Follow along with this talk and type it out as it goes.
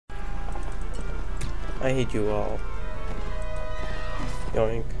I hate you all.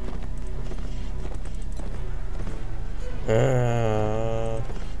 Yoink.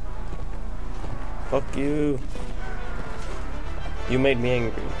 Fuck you. You made me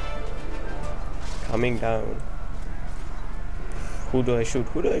angry. Coming down. Who do I shoot?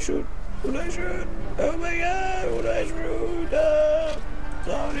 Who do I shoot? Who do I shoot? Oh my god, who do I shoot?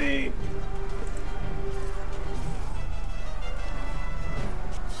 Sorry.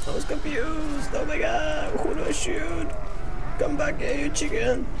 I was confused. Oh my god, who do I shoot? Come back here, you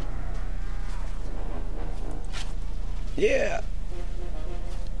chicken. Yeah.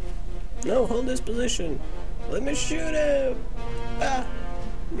 No, hold this position. Let me shoot him. Ah,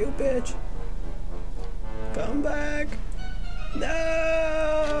 you bitch. Come back.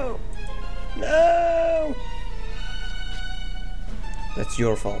 No. No. That's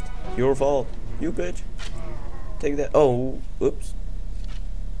your fault. Your fault. You bitch. Take that. Oh, oops.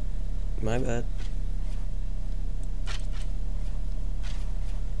 My bad.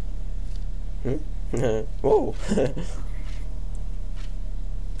 Whoa.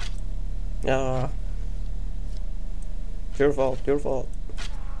 Ah. Your fault, your fault.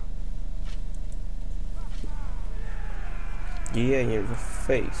 Yeah, in your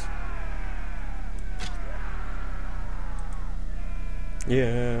face.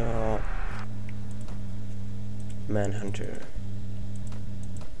 Yeah. Manhunter.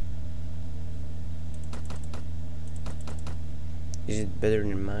 Is it better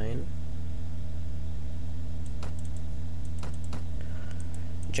than mine?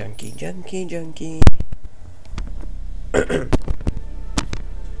 Junkie, junkie, junkie.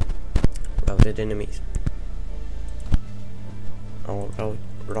 Routed enemies. I'll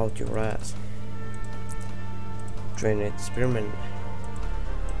route your ass. Train experiment.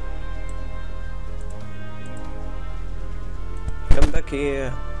 Come back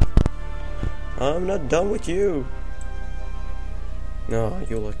here. I'm not done with you. No,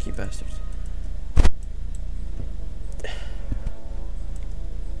 you lucky bastards.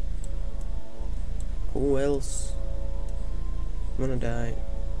 Who else? I'm gonna die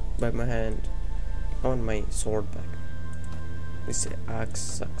by my hand. I want my sword back. This axe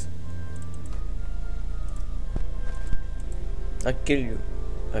sucks. I'll kill you.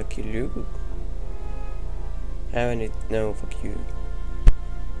 I'll kill you. Having it? No, fuck you.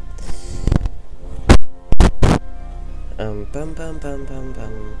 Pum pum pum pum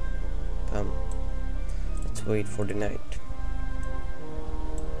pum pum. Let's wait for the night.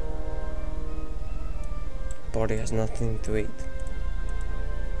 Party has nothing to eat.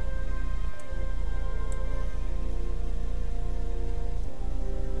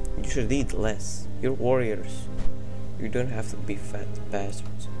 You should eat less. You're warriors. You don't have to be fat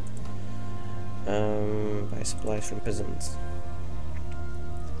bastards. Buy supplies from peasants.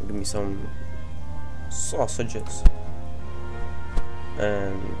 Give me some sausages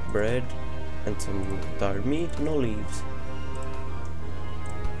and bread and some dark meat and olives.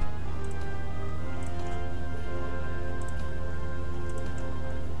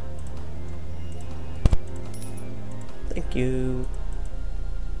 Thank you.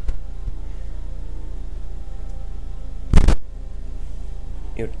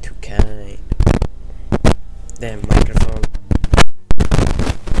 You're too kind. Damn microphone.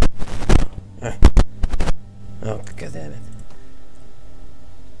 Oh, god damn it.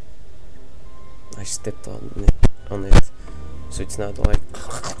 I stepped on it, so it's not like.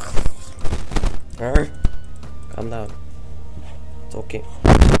 Calm down. It's okay.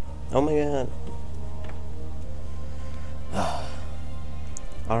 Oh my god.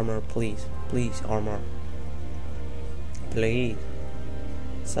 Armor, please. Please, armor. Please.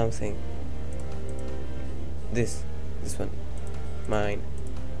 Something. This one. Mine.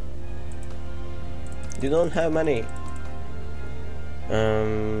 You don't have money.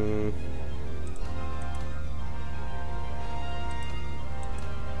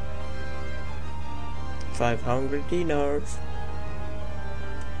 500 dinars.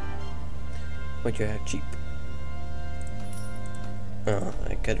 What you have cheap?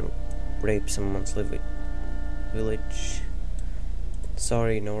 I gotta rape someone's village.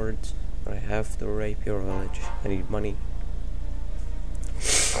 Sorry, Nords, but I have to rape your village. I need money.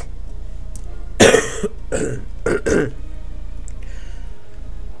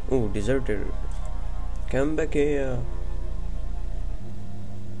 Oh, deserters. Come back here.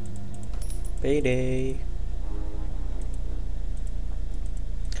 Payday.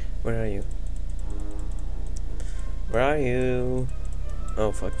 Where are you? Where are you?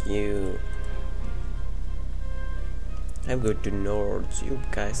 Oh, fuck you. I'm going to Nords. You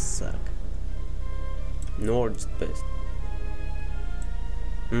guys suck. Nords best.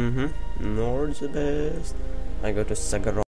 North's the best. I go to Sagara.